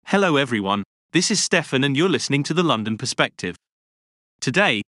Hello everyone, this is Stefan and you're listening to the London Perspective.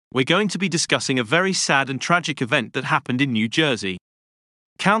 Today, we're going to be discussing a very sad and tragic event that happened in New Jersey.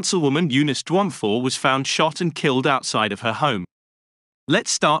 Councilwoman Eunice Dwumfour was found shot and killed outside of her home. Let's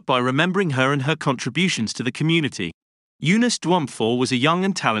start by remembering her and her contributions to the community. Eunice Dwumfour was a young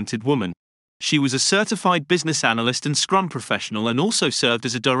and talented woman. She was a certified business analyst and Scrum professional and also served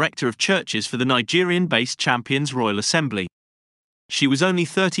as a director of churches for the Nigerian-based Champions Royal Assembly. She was only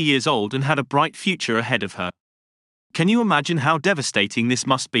 30 years old and had a bright future ahead of her. Can you imagine how devastating this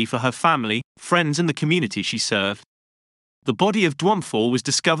must be for her family, friends and the community she served? The body of Dwumfour was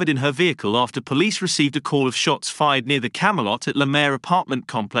discovered in her vehicle after police received a call of shots fired near the Camelot at La Mer apartment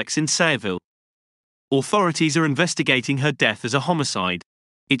complex in Sayreville. Authorities are investigating her death as a homicide.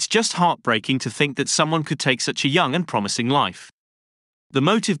 It's just heartbreaking to think that someone could take such a young and promising life. The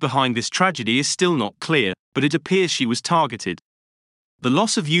motive behind this tragedy is still not clear, but it appears she was targeted. The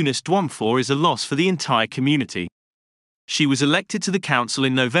loss of Eunice Dwumfour is a loss for the entire community. She was elected to the council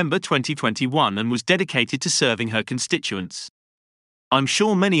in November 2021 and was dedicated to serving her constituents. I'm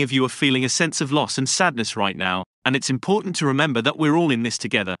sure many of you are feeling a sense of loss and sadness right now, and it's important to remember that we're all in this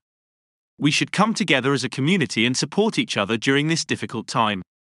together. We should come together as a community and support each other during this difficult time.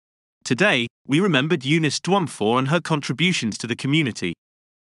 Today, we remembered Eunice Dwumfour and her contributions to the community.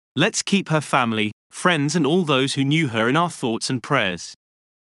 Let's keep her family, friends and all those who knew her in our thoughts and prayers.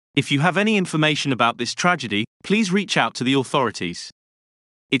 If you have any information about this tragedy, please reach out to the authorities.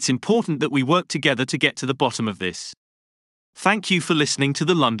 It's important that we work together to get to the bottom of this. Thank you for listening to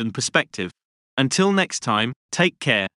the London Perspective. Until next time, take care.